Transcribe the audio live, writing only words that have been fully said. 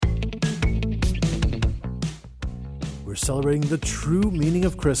We're celebrating the true meaning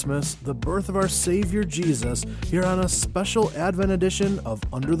of Christmas, the birth of our Savior Jesus, here on a special Advent edition of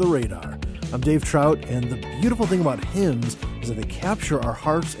Under the Radar. I'm Dave Trout, and the beautiful thing about hymns is that they capture our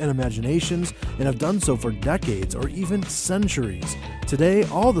hearts and imaginations and have done so for decades or even centuries. Today,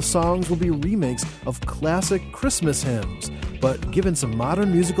 all the songs will be remakes of classic Christmas hymns, but given some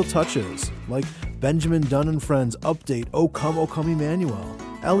modern musical touches, like Benjamin Dunn and Friends' update, O Come Emmanuel.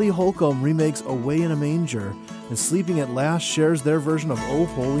 Ellie Holcomb remakes Away in a Manger, and Sleeping at Last shares their version of O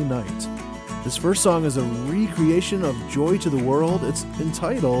Holy Night. This first song is a recreation of Joy to the World. It's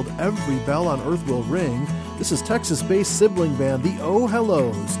entitled Every Bell on Earth Will Ring. This is Texas-based sibling band The Oh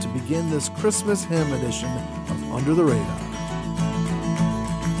Hellos to begin this Christmas hymn edition of Under the Radar.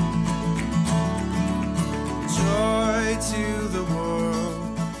 Joy to the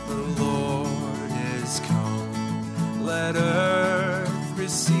world, the Lord is come. Let earth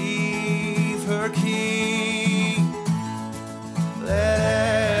receive her King. Let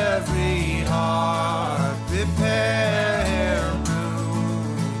every heart prepare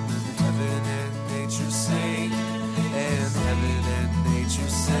room. And heaven and nature sing, and heaven and nature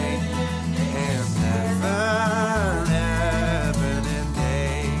sing, and heaven and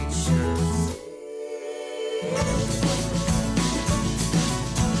nature.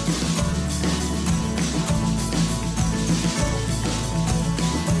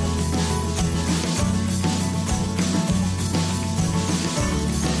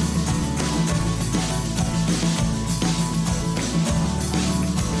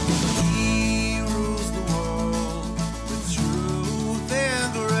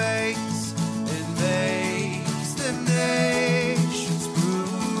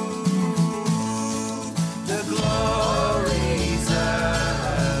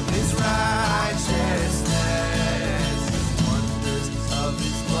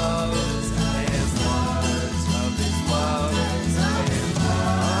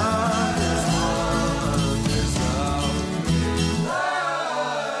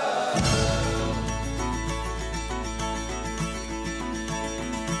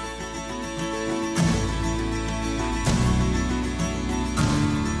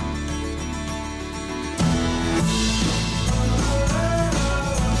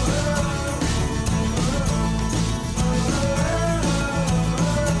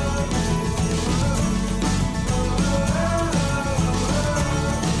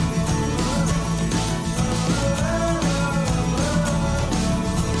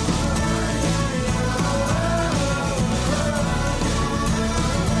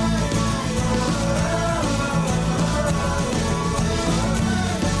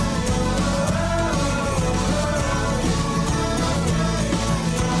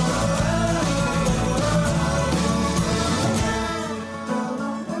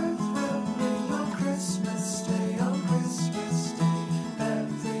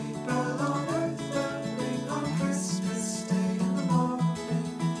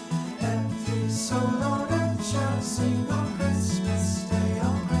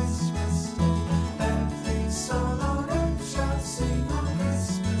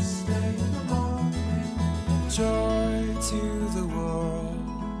 Joy to the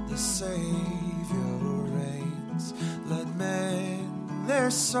world, the Savior reigns. Let men their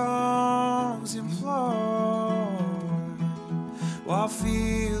songs implore, while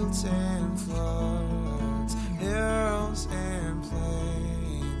fields and floods, hills and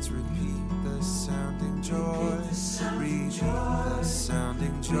plains repeat the sounding joy, repeat the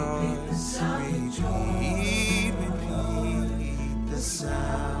sounding joy, repeat the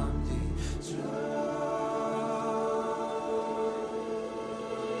sounding joy.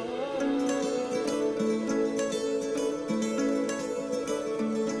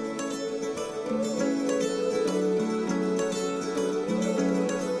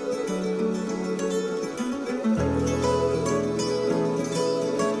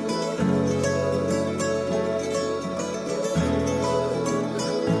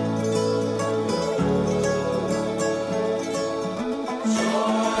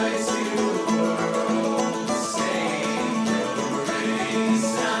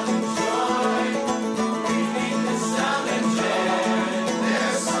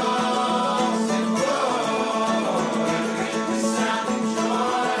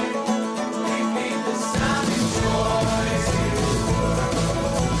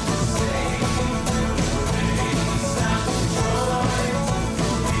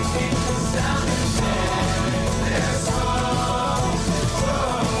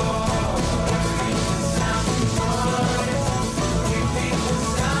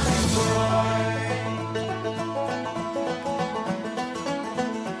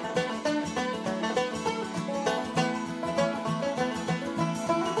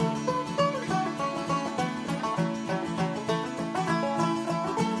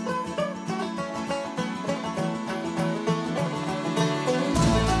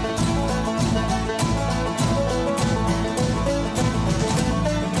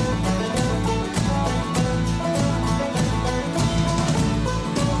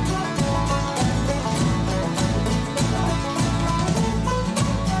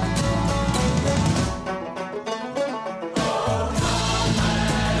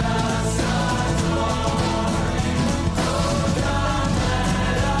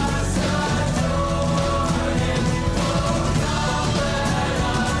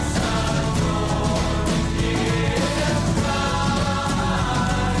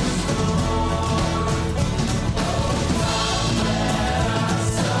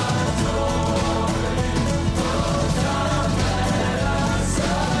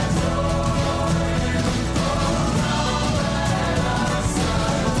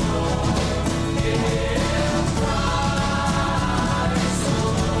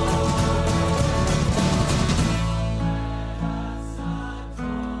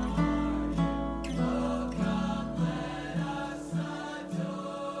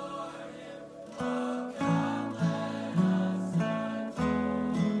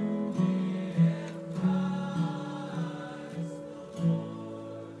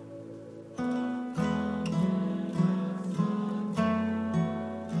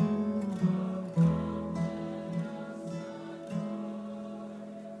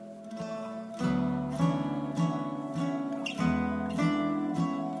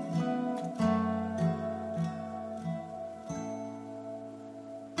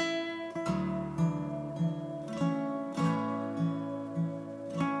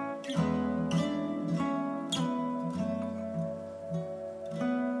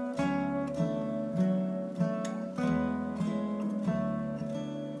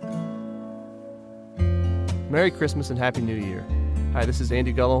 Merry Christmas and Happy New Year. Hi, this is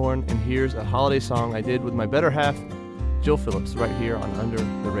Andy Gullahorn, and here's a holiday song I did with my better half, Jill Phillips, right here on Under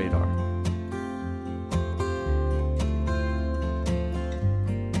the Radar.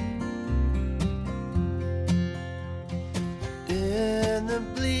 In the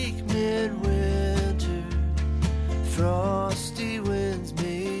bleak midwinter, frosty winds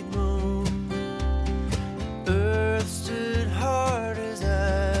made moan. Earth stood hard as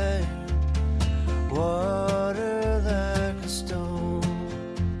iron, water like a stone.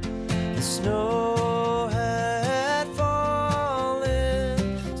 The snow had fallen,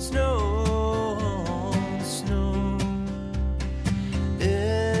 snow on the snow.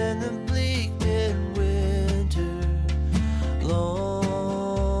 In the bleak midwinter,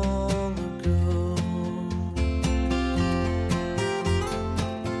 long ago.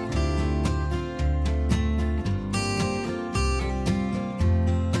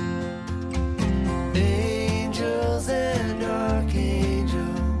 Angels and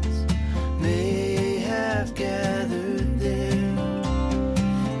archangels may have gathered there,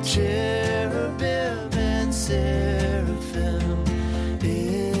 cherubim and seraphim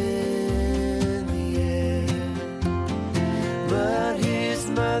in the air. But his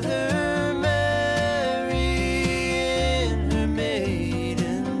mother Mary in her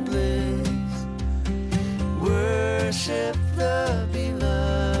maiden bliss worship the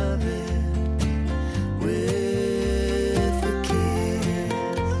beloved with a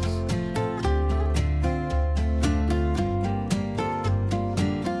kiss.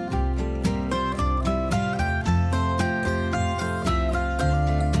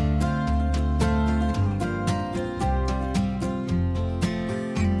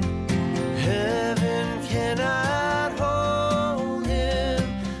 Heaven cannot hold him,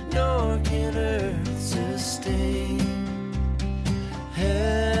 nor can earth sustain.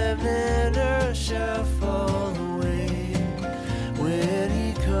 Heaven and earth shall fall away when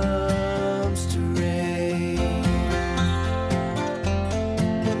he comes to reign.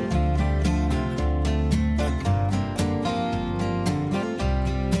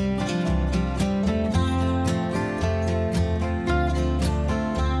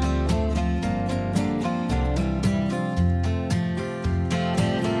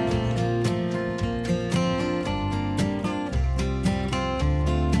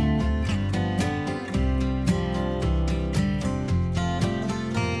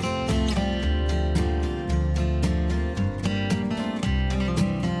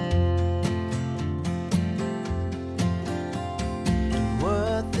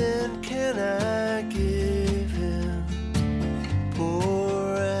 What then can I give him,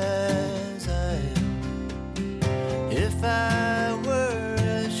 poor as I am? If I were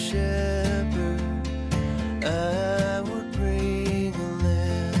a shepherd, I would bring a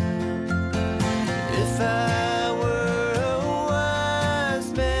lamb. If I were a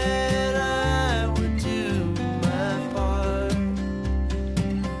wise man, I would do my part.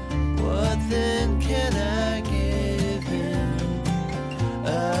 What then can I give him?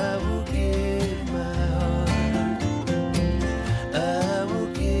 I will give my heart. I will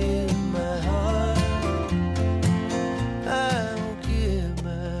give my heart. I will give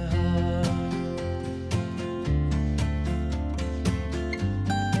my heart.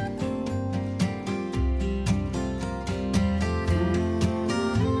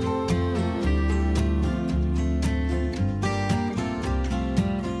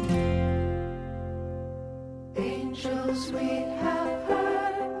 Angels we have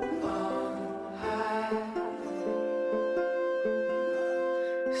heard on high,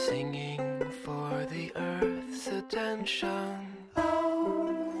 singing for the earth's attention.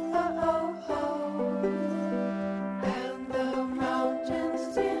 And the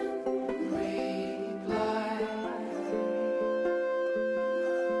mountains in reply.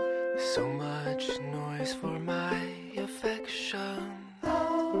 So much noise for my affection.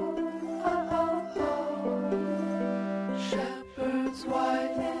 Shepherd's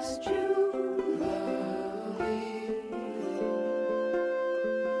whitest jubilee.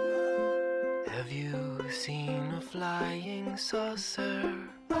 Have you seen a flying saucer?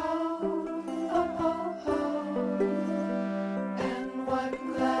 And what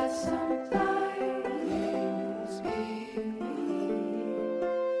gladsome tidings be?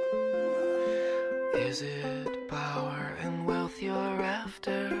 Is it power and wealth you're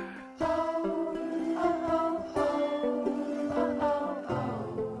after?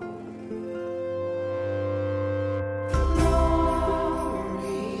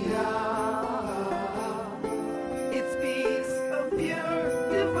 It's peace of pure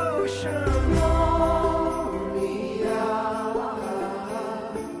devotion. Gloria,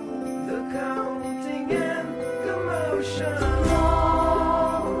 the counting and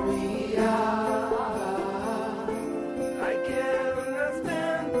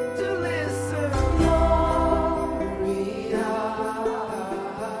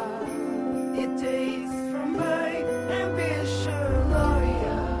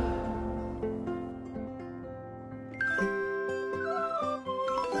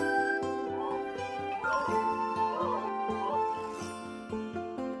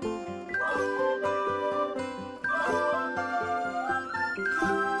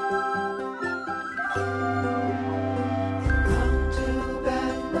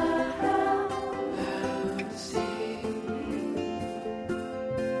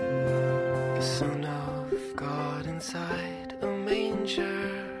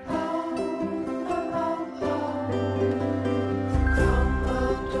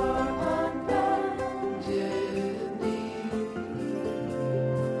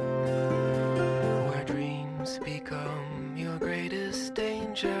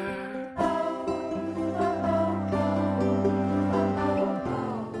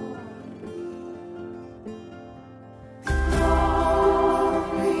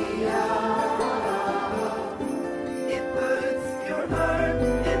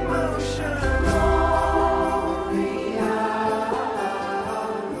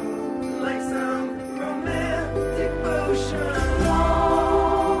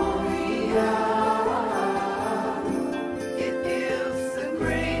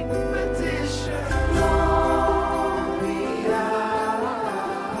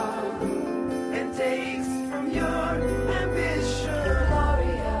mistakes from your ambition.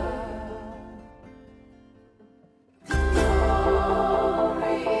 Gloria.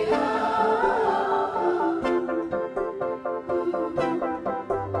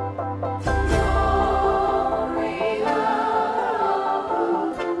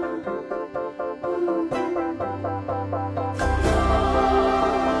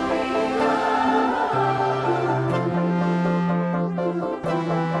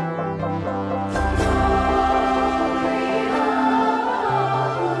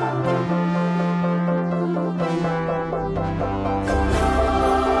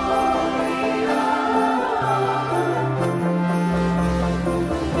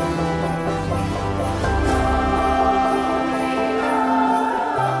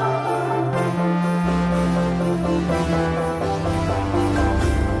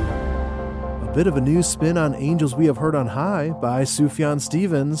 Bit of a new spin on Angels We Have Heard on High by Sufjan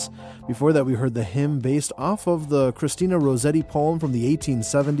Stevens. Before that, we heard the hymn based off of the Christina Rossetti poem from the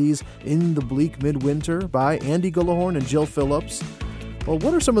 1870s, In the Bleak Midwinter, by Andy Gullahorn and Jill Phillips. Well,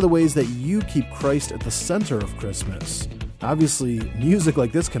 what are some of the ways that you keep Christ at the center of Christmas? Obviously, music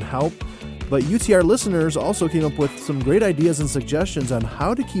like this can help, but UTR listeners also came up with some great ideas and suggestions on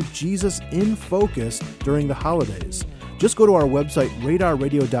how to keep Jesus in focus during the holidays. Just go to our website,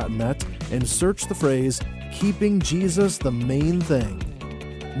 radarradio.net, and search the phrase, Keeping Jesus the Main Thing.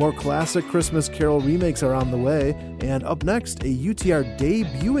 More classic Christmas Carol remakes are on the way, and up next, a UTR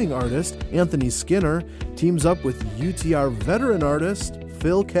debuting artist, Anthony Skinner, teams up with UTR veteran artist,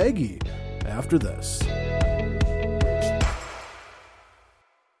 Phil Kagi, after this.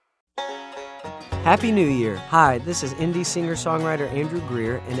 Happy New Year! Hi, this is indie singer-songwriter Andrew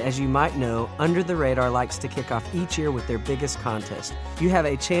Greer, and as you might know, Under the Radar likes to kick off each year with their biggest contest. You have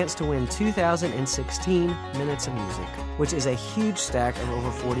a chance to win 2016 Minutes of Music, which is a huge stack of over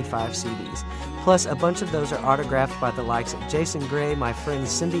 45 CDs. Plus, a bunch of those are autographed by the likes of Jason Gray, my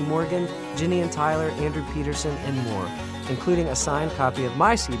friends Cindy Morgan, Jenny and Tyler, Andrew Peterson, and more, including a signed copy of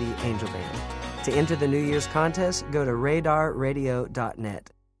my CD, Angel Band. To enter the New Year's contest, go to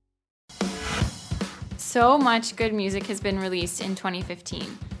radarradio.net. So much good music has been released in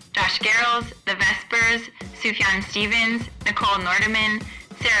 2015. Josh Garrels, The Vespers, Sufjan Stevens, Nicole Nordeman,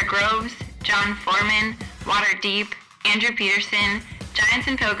 Sarah Groves, John Foreman, Water Deep, Andrew Peterson, Giants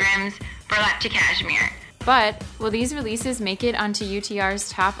and Pilgrims, Burlap to Kashmir. But will these releases make it onto UTR's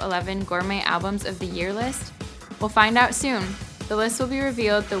top 11 gourmet albums of the year list? We'll find out soon. The list will be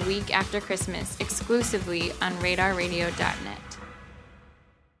revealed the week after Christmas, exclusively on radarradio.net.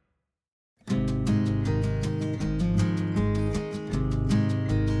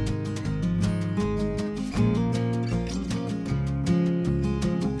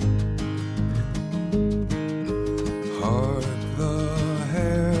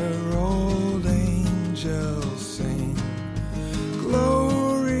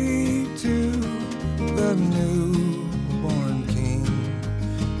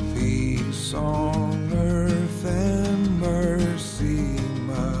 On earth and mercy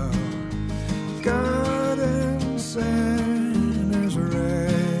mild, God and sinners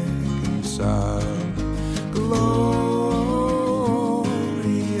reconciled. Gloria,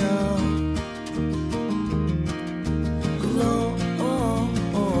 Gloria.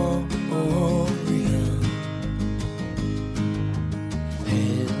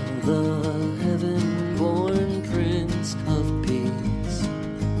 Hail the heaven-born Prince of Peace.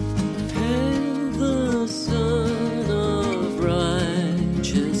 Hail the Son of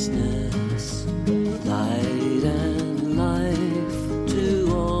Righteousness. Light and life to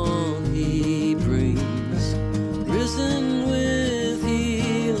all he brings. Risen with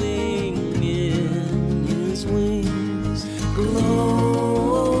healing in his wings.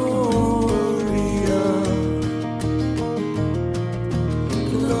 Gloria, Gloria.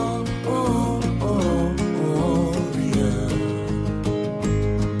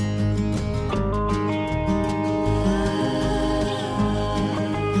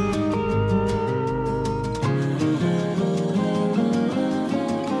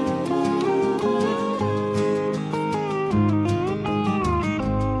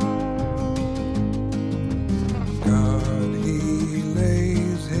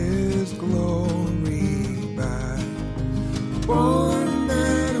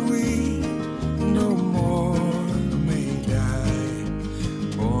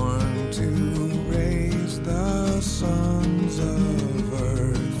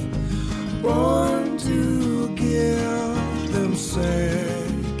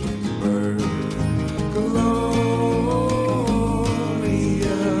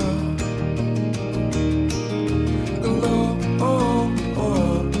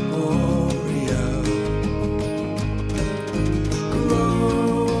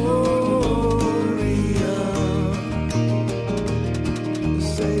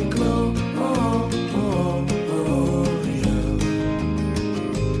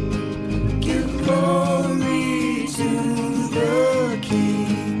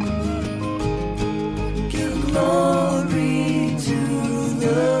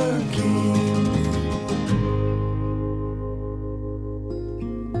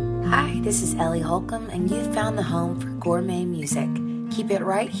 Hi, this is Ellie Holcomb, and you've found the home for gourmet music. Keep it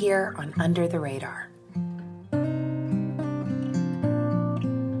right here on Under the Radar.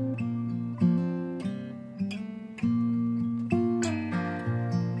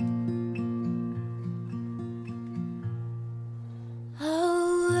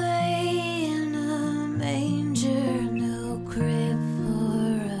 Away in a manger, no crib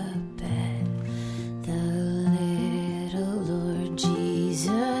for a bed, the little Lord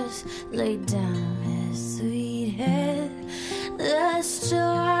Jesus laid down his sweet head. The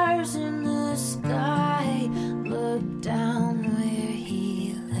stars in the sky looked down where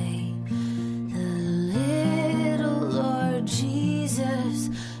he lay, the little Lord Jesus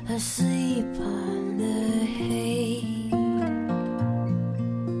asleep on the hay.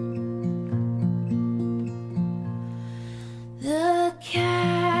 The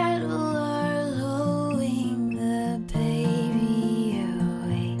cattle are lowing, the baby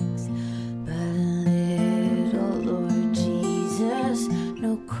awakes, but little Lord Jesus,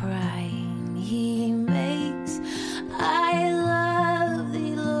 no crying he makes. I love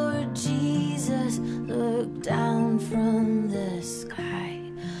thee, Lord Jesus, look down from the sky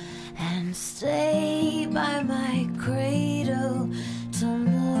and stay by my cradle till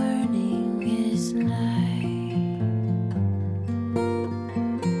morning is nigh.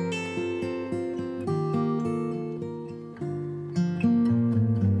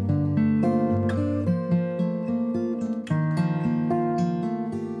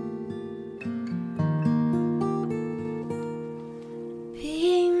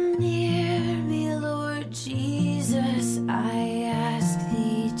 Be near me, Lord Jesus, I ask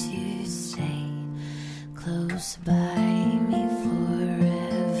thee to stay close by me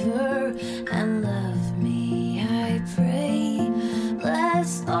forever and love me, I pray.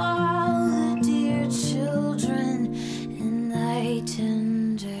 Bless all the dear children in thy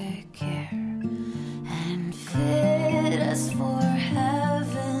tender care and fit us for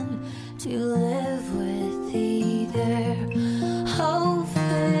heaven to live with thee there. Oh,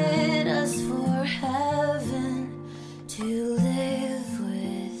 fit us for heaven to live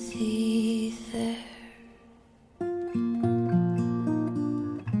with thee there.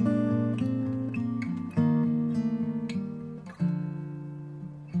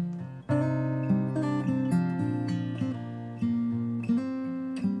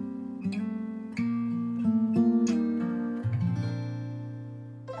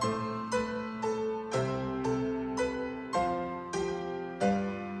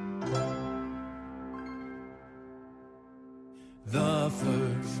 The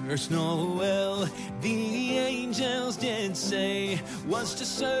first Noel, the angels did say, was to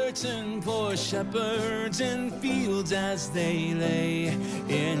certain poor shepherds in fields as they lay,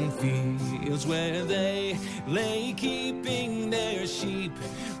 in fields where they lay keeping their sheep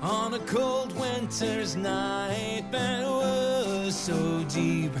on a cold winter's night that was so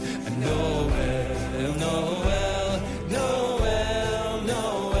deep. Noel, Noel, Noel,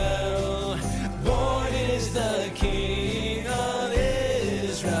 Noel, born is the King of Israel.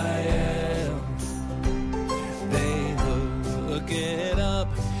 They looked up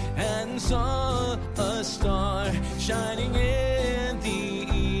and saw a star shining in the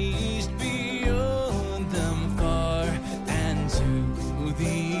east beyond them far, and to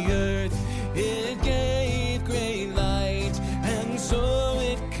the earth it gave great light, and so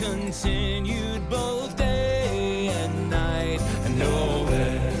it continued both day and night.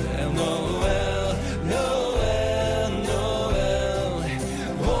 Noel, Noel, Noel, Noel,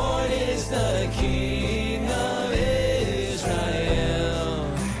 born is the King of Israel.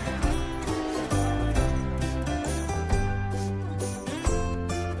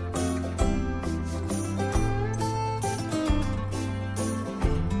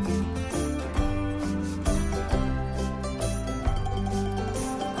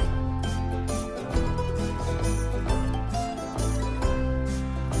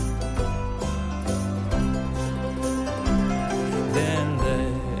 Then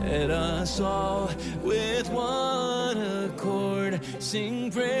let us all with one accord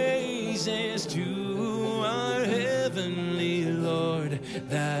sing praises to our heavenly Lord,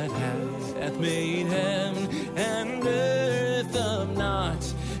 that hath made heaven and earth of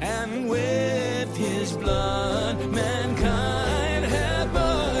naught, and with his blood mankind hath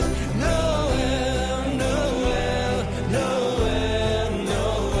bought. Noel, Noel, Noel,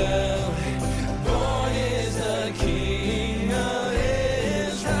 Noel, born is the King of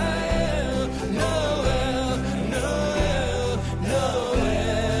Israel. Noel, Noel, Noel,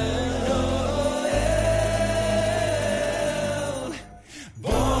 Noel,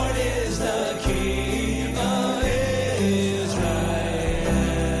 born is the King of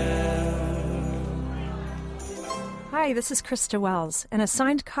Hi, this is Krista Wells, and a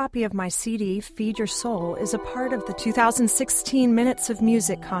signed copy of my CD, Feed Your Soul, is a part of the 2016 Minutes of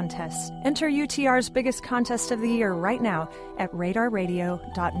Music contest. Enter UTR's biggest contest of the year right now at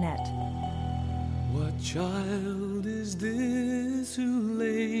radarradio.net. What child is this who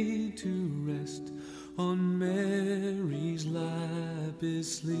lay to rest on Mary's lap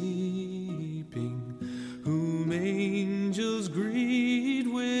is sleeping, whom angels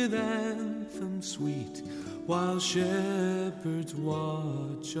greet with anthem sweet, while shepherds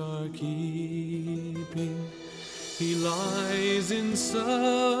watch are keeping? He lies in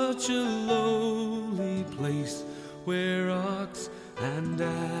such a lowly place, where ox and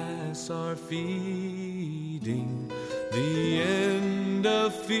ass are feeding, the end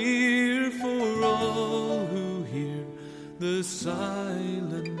of fear for all who hear the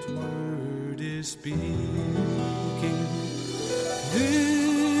silent word is speaking.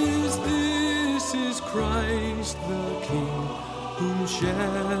 This is Christ the King, whom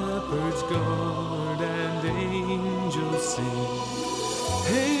shepherds guard and angels sing.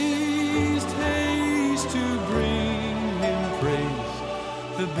 Haste, haste to bring him praise,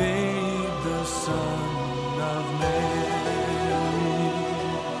 the babe, the Son of Mary.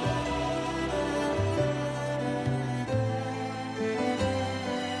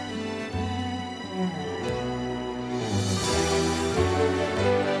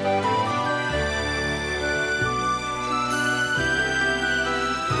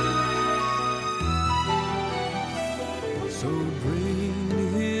 So bring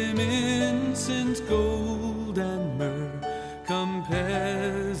him incense, gold and myrrh, come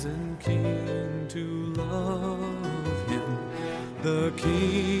peasant king to love him. The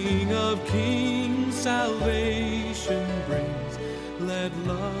King of kings salvation brings, let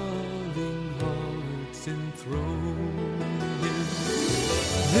loving hearts enthrone him.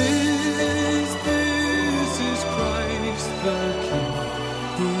 This is Christ the King,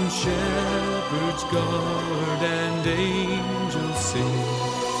 whom shepherds guard and angels sing.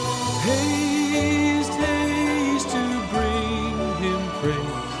 Haste, haste to bring him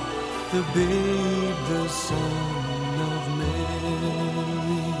praise, the babe, the Son of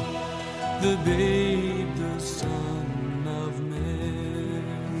Mary, the babe, the Son of Mary.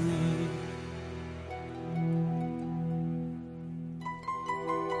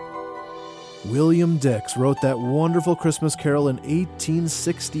 William Dix wrote that wonderful Christmas carol in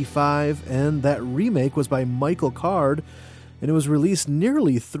 1865, and that remake was by Michael Card, and it was released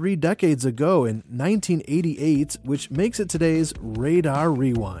nearly 3 decades ago in 1988, which makes it today's Radar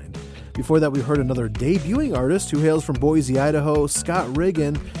Rewind. Before that, we heard another debuting artist who hails from Boise, Idaho. Scott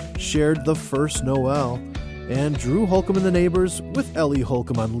Riggin shared The First Noel, and Drew Holcomb and the Neighbors, with Ellie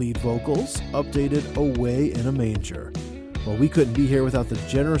Holcomb on lead vocals, updated Away in a Manger. Well, we couldn't be here without the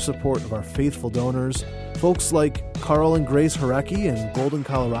generous support of our faithful donors, folks like Carl and Grace Harecki in Golden,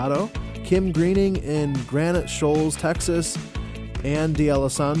 Colorado, Kim Greening in Granite Shoals, Texas, Ann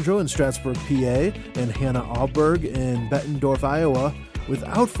D'Alessandro in Strattsburg, PA, and Hannah Auberg in Bettendorf, Iowa.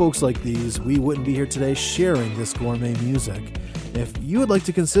 Without folks like these, we wouldn't be here today sharing this gourmet music. If you would like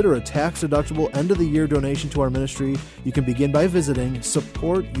to consider a tax-deductible end-of-the-year donation to our ministry, you can begin by visiting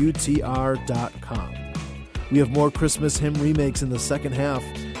supportutr.com. We have more Christmas hymn remakes in the second half,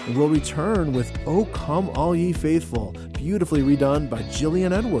 and we'll return with O Come All Ye Faithful, beautifully redone by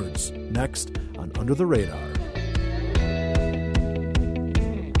Jillian Edwards, next on Under the Radar.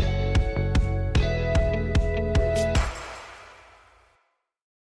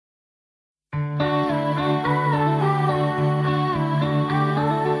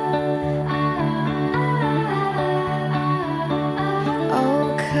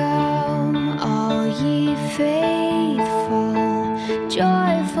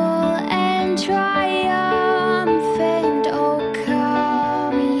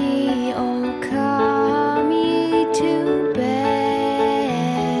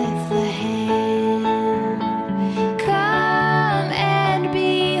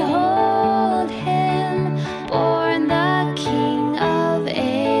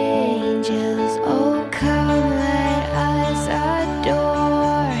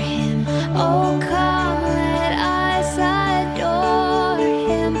 Oh, come, let us adore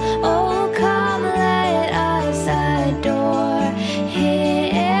him.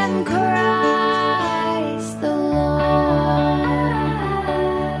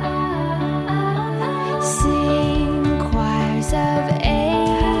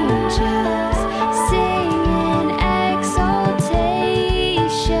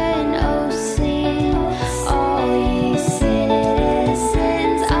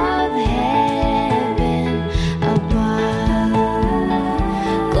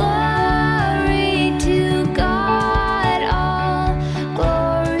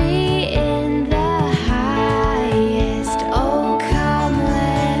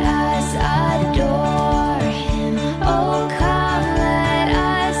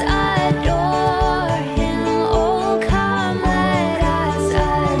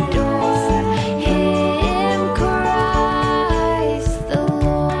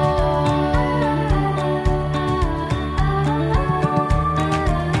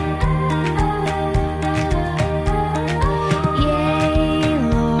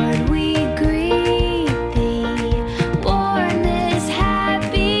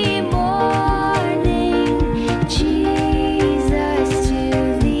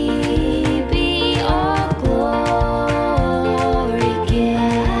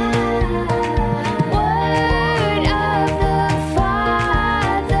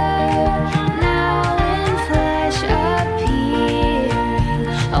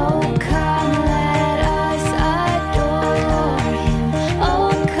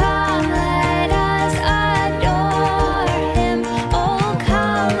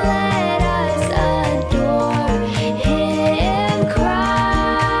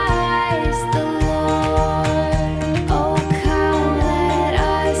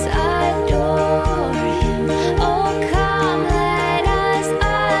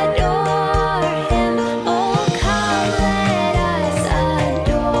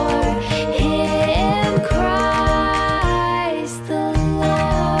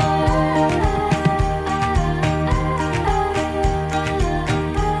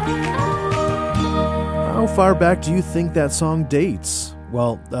 far back do you think that song dates?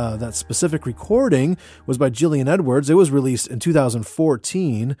 Well, that specific recording was by Gillian Edwards. It was released in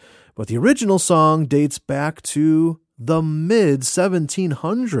 2014, but the original song dates back to the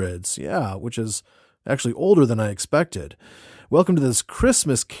mid-1700s. Yeah, which is actually older than I expected. Welcome to this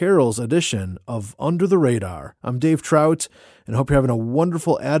Christmas Carols edition of Under the Radar. I'm Dave Trout, and I hope you're having a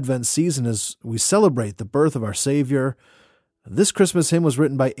wonderful Advent season as we celebrate the birth of our Savior. This Christmas hymn was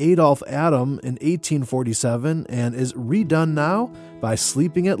written by Adolph Adam in 1847 and is redone now by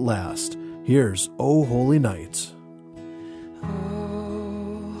Sleeping at Last. Here's O Holy Night.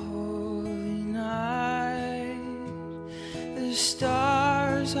 The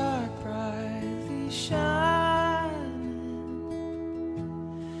stars are brightly shining.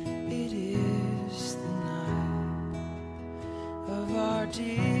 It is the night of our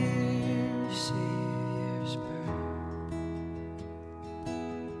dear Savior's birth.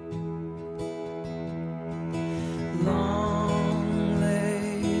 Long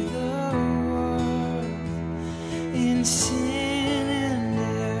lay the world in sin and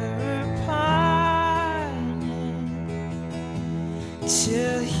error pining,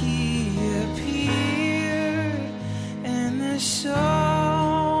 till he appeared and the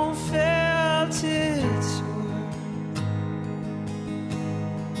soul felt its worth.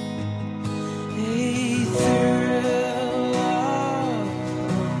 A thrill of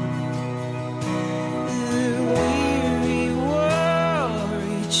the weary world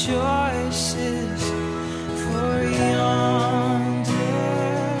rejoices, for yonder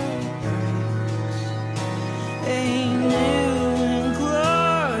breaks a new and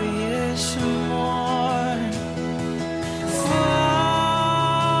glorious morn. Fall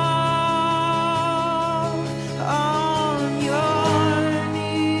on your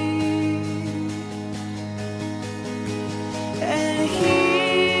knees and hear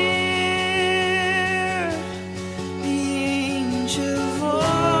the angel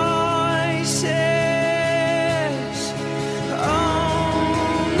voices.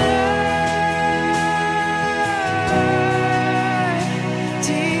 On earth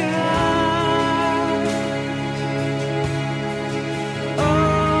divine,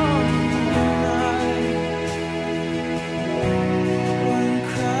 all night when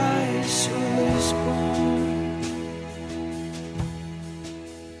Christ was born.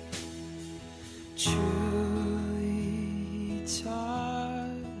 Truly taught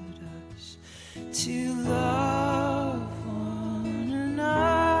us to love one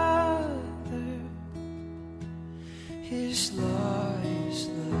another. His law is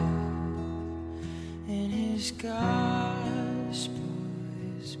love, and his gospel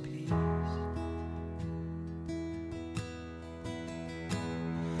is peace.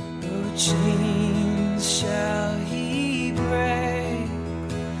 Oh, chains shall he break,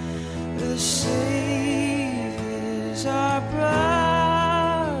 the Savior's our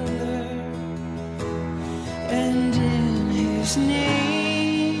brother, and in his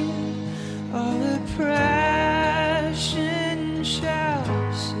name all oppression shall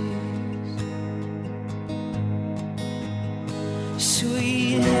cease.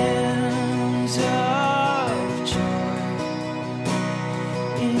 Sweet hymns of joy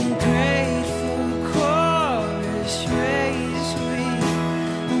in grateful chorus raise we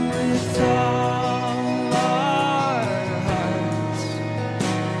with all our hearts.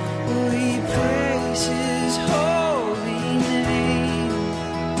 We praise his holy name.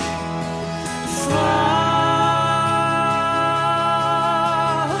 Fall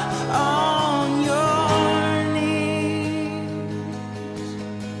on your knees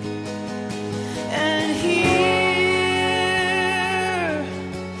and hear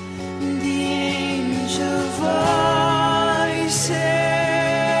the angel voices.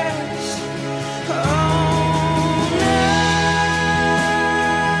 On earth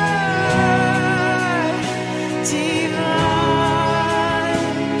divine,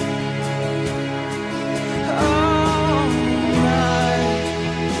 all night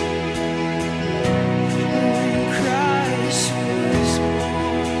when Christ was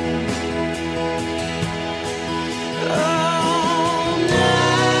born. All night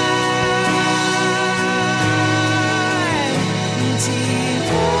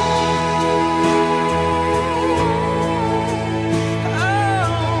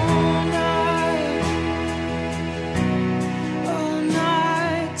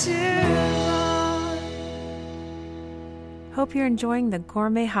Hope you're enjoying the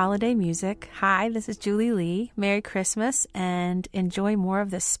gourmet holiday music. Hi, this is Julie Lee. Merry Christmas, and enjoy more of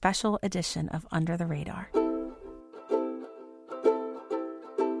this special edition of Under the Radar.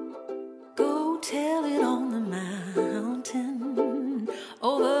 Go tell it on the mountain,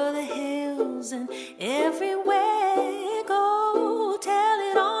 over the hills and everywhere.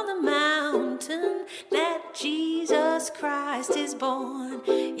 Christ is born.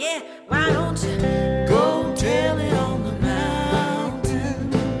 Yeah, why don't you go tell it on the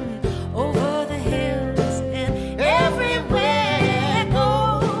mountain, over the hills and everywhere.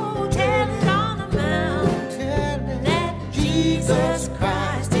 Go tell it on the mountain that Jesus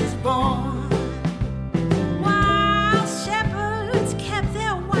Christ is born. While shepherds kept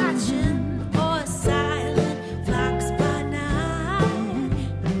their watching o'er silent flocks by night,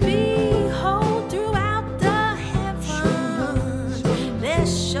 behold, throughout the heavens there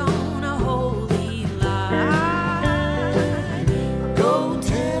shone a holy light. Go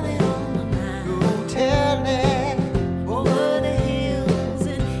tell it on the mountain, go tell it over the hills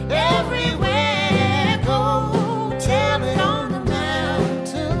and everywhere. Go tell it on the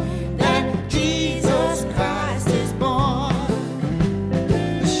mountain that Jesus Christ is born.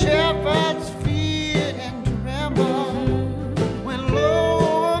 The shepherds feared and trembled when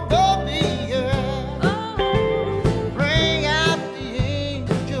low above the earth rang out the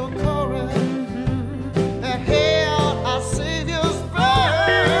angel chorus that hailed our Savior's birth.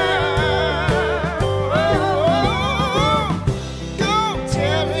 Go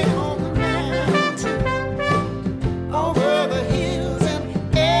tell it on the mountain, over the hills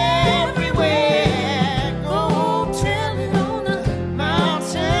and everywhere. Go tell it on the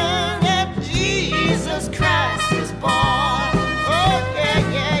mountain that Jesus Christ is born. Oh,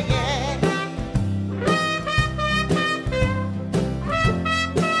 yeah, yeah, yeah.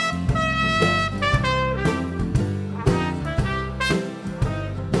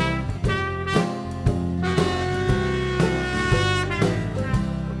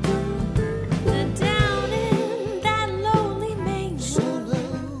 Down in that lowly manger,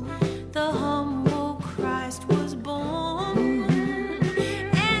 the humble Christ was born,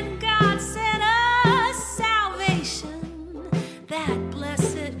 and God sent us salvation that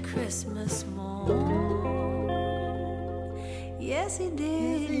blessed Christmas morn. Yes, He did.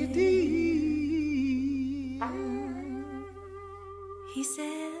 He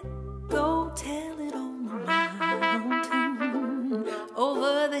said, go tell it on the mountain,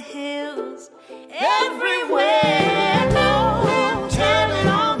 over the hills, everywhere. Go tell it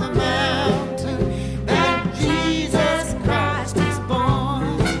on the mountain that Jesus Christ is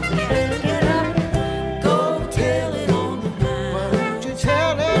born. Get up, go tell it on the mountain,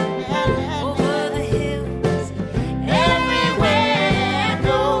 tell it over the hills, everywhere.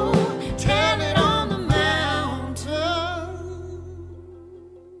 Go tell it on the mountain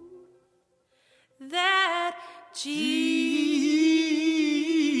that Jesus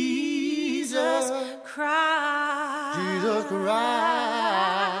Christ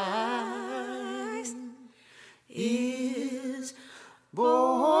is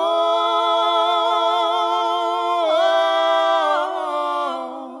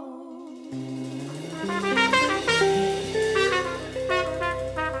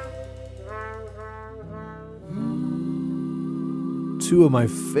Two of my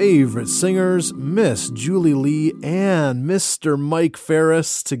favorite singers, Miss Julie Lee and Mr. Mike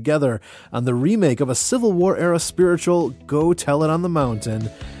Ferris, together on the remake of a Civil War era spiritual, Go Tell It on the Mountain.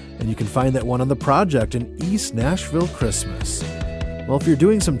 And you can find that one on the project in East Nashville Christmas. Well, if you're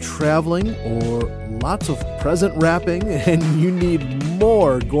doing some traveling or lots of present wrapping and you need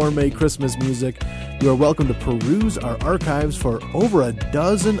more gourmet Christmas music, you are welcome to peruse our archives for over a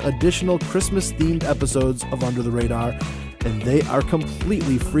dozen additional Christmas-themed episodes of Under the Radar, and they are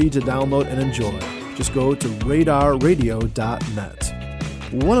completely free to download and enjoy. Just go to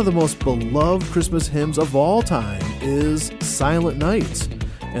radarradio.net. One of the most beloved Christmas hymns of all time is Silent Night,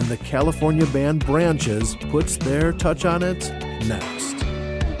 and the California band Branches puts their touch on it next.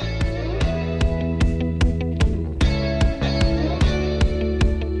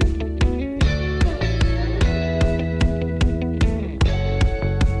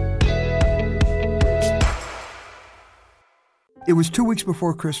 It was 2 weeks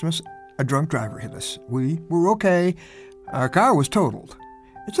before Christmas. A drunk driver hit us. We were okay. Our car was totaled.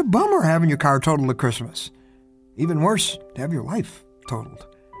 It's a bummer having your car totaled at Christmas. Even worse, to have your life totaled.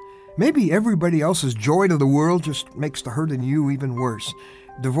 Maybe everybody else's joy to the world just makes the hurt in you even worse.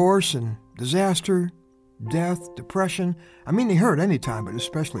 Divorce and disaster, death, depression. I mean, they hurt any time, but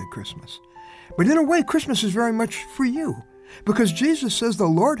especially at Christmas. But in a way, Christmas is very much for you, because Jesus says, the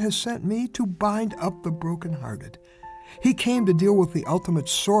Lord has sent me to bind up the brokenhearted. He came to deal with the ultimate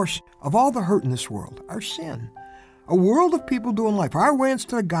source of all the hurt in this world, our sin. A world of people doing life our way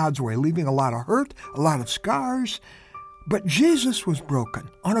instead of God's way, leaving a lot of hurt, a lot of scars. But Jesus was broken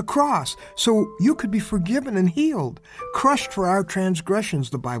on a cross so you could be forgiven and healed, crushed for our transgressions,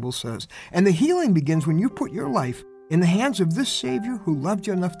 the Bible says. And the healing begins when you put your life in the hands of this Savior who loved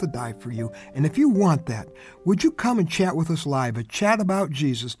you enough to die for you. And if you want that, would you come and chat with us live at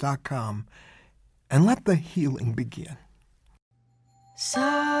chataboutjesus.com and let the healing begin.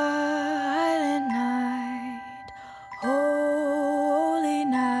 Silent night, holy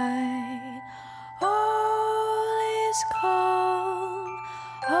night, all is calm,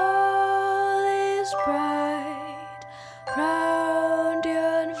 all is bright, round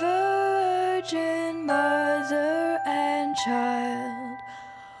yon virgin mother and child,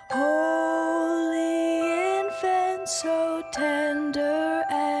 holy infant so tender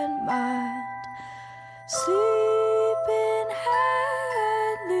and mild, sleep in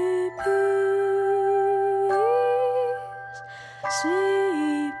heavenly peace,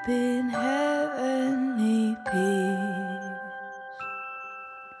 sleep in heavenly peace.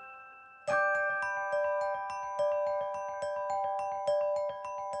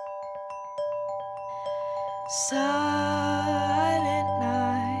 Silent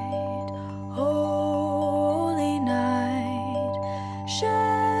night, holy night,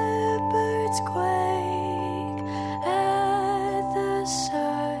 shepherds quake at the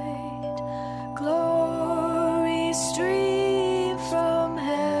sight, glory stream from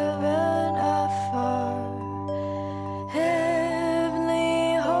heaven afar,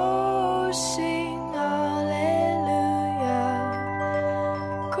 heavenly hosts sing Alleluia,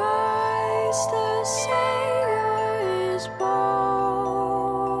 Christ the Savior is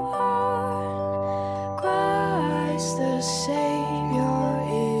born, Christ the Savior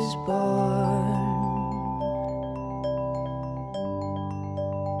is born.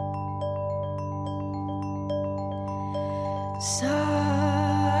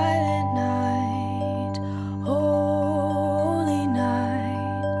 Silent night, holy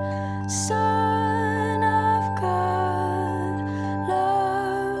night, Son of God,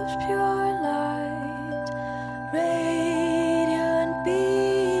 love's pure light, radiant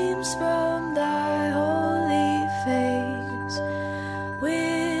beams from thy holy face,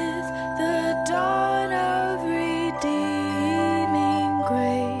 with the dawn of redeeming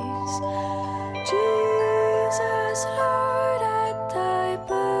grace. Jesus, Lord, at thy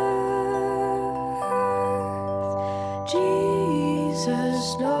birth,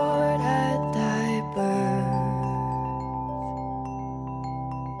 Jesus, Lord, at thy birth.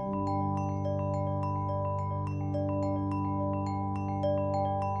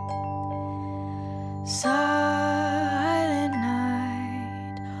 Silent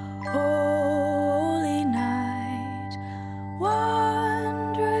night, holy night,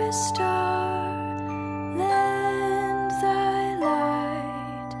 wondrous star, lend thy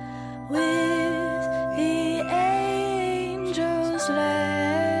light, with the angels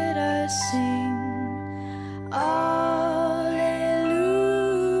let us sing,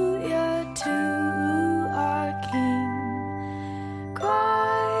 Alleluia to our King.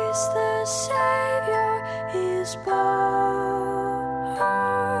 Christ the Savior is born,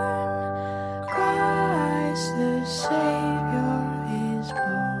 Christ the Savior is born.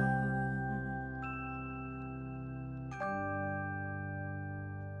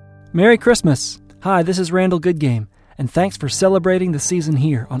 Merry Christmas! Hi, this is Randall Goodgame, and thanks for celebrating the season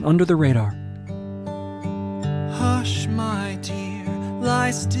here on Under the Radar. Hush, my dear,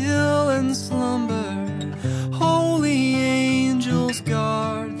 lie still and slumber. Holy angels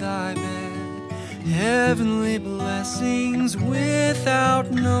guard thy bed. Heavenly blessings without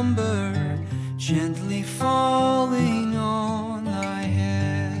number, gently falling on thy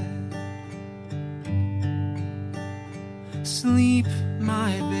head. Sleep,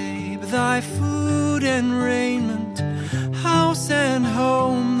 my babe, thy food and raiment, house and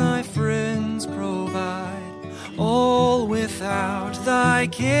home thy friends provide, all without thy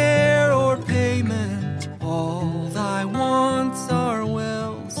care or payment, all thy wants are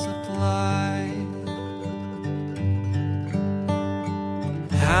well supplied.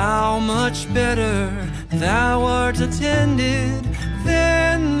 How much better thou art attended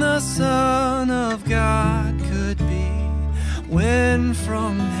than the Son of God could be, when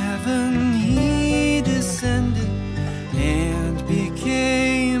from heaven he descended and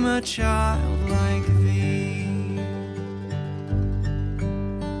became a child like thee.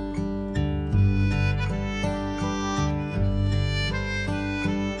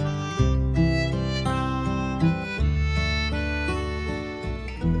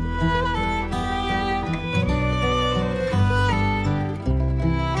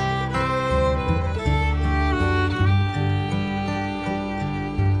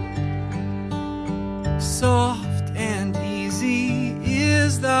 Soft and easy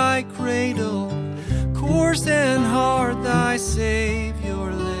is thy cradle, coarse and hard thy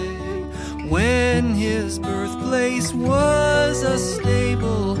Savior lay. When when his birthplace was a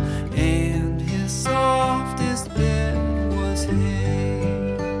stable and his softest bed was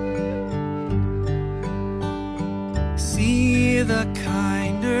hay. See the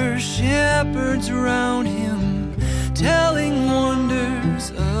kinder shepherds round him, telling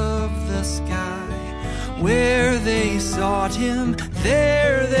wonders of the sky. Where they sought him,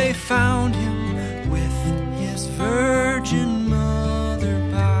 there they found him, with his virgin mother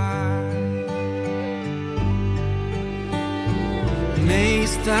by.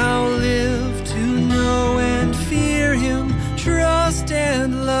 Mayst thou live to know and fear him, trust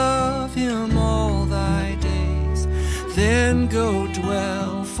and love him all thy days. Then go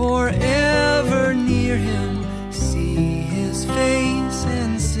dwell forever near him, see his face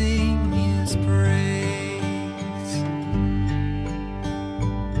and sing his praise.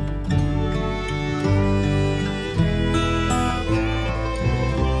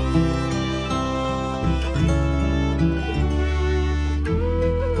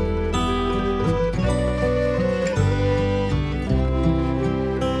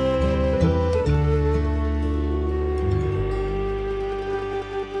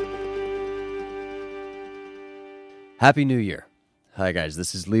 Happy New Year. Hi guys,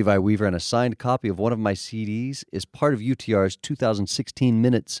 this is Levi Weaver, and a signed copy of one of my CDs is part of UTR's 2016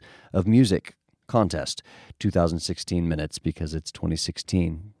 Minutes of Music contest. 2016 minutes because it's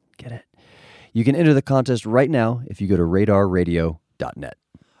 2016. Get it? You can enter the contest right now if you go to radarradio.net.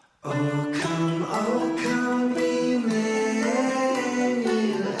 Oh come, Emmanuel,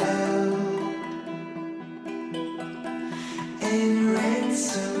 and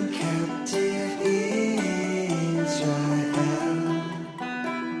ransom captive Israel,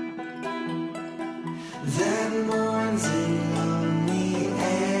 that mourns in lonely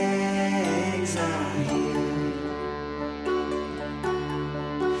exile,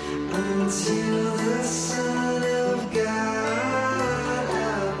 until the Son of God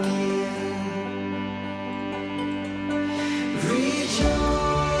appear.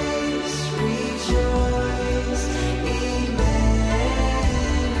 Rejoice, rejoice, Emmanuel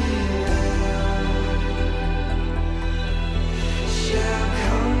shall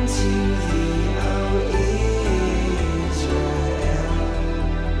come to thee, O Israel.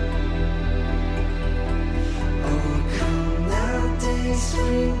 Oh, come thou day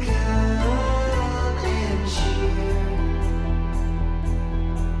spring, come and cheer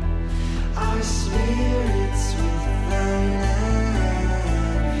our spirits with thine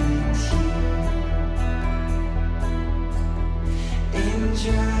advent here, and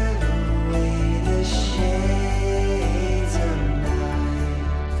drive away the shades of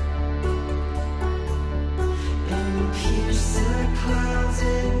night, and pierce the clouds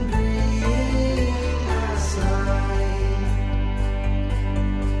and bring us light.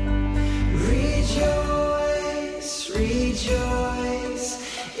 Rejoice, rejoice,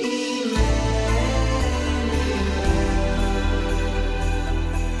 Emmanuel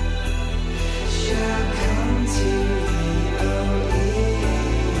shall come to thee, O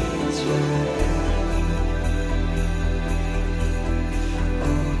Israel.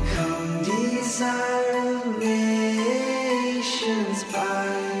 Oh, come, desire of nations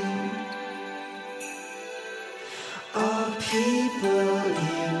bind, all people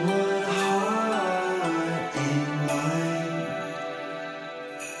in one heart and mind.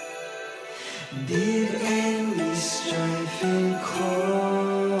 Bid envy, strife, and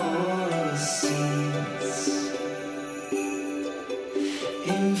quarrel cease,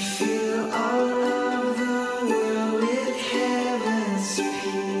 and fill all of the world with heaven's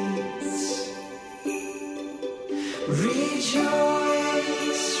peace.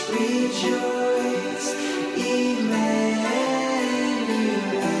 Rejoice, rejoice, Emmanuel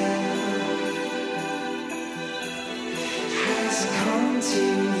has come to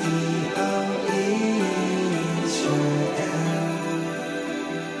thee, O Israel.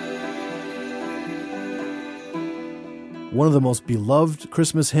 One of the most beloved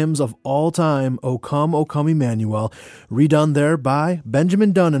Christmas hymns of all time, O Come, Emmanuel, redone there by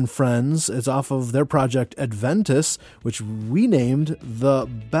Benjamin Dunn and Friends. It's off of their project Adventus, which we named the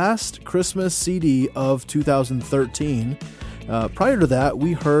best Christmas CD of 2013. Prior to that,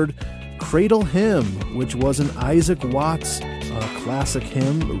 we heard Cradle Hymn, which was an Isaac Watts classic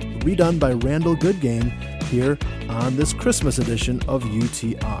hymn redone by Randall Goodgame here on this Christmas edition of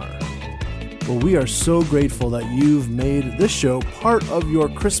UTR. Well, we are so grateful that you've made this show part of your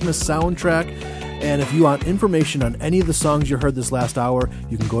Christmas soundtrack. And if you want information on any of the songs you heard this last hour,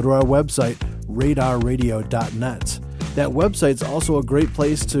 you can go to our website, radarradio.net. That website's also a great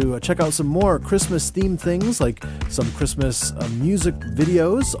place to check out some more Christmas-themed things, like some Christmas music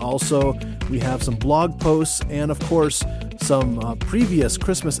videos. Also, We have some blog posts and, of course, some previous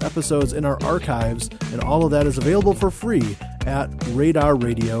Christmas episodes in our archives, and all of that is available for free at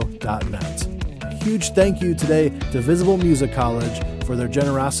radarradio.net. A huge thank you today to Visible Music College for their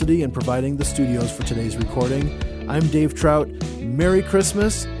generosity in providing the studios for today's recording. I'm Dave Trout. Merry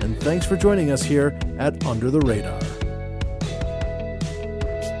Christmas, and thanks for joining us here at Under the Radar.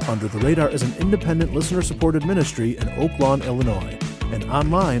 Under the Radar is an independent listener-supported ministry in Oak Lawn, Illinois, and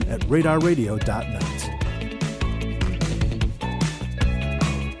online at radarradio.net.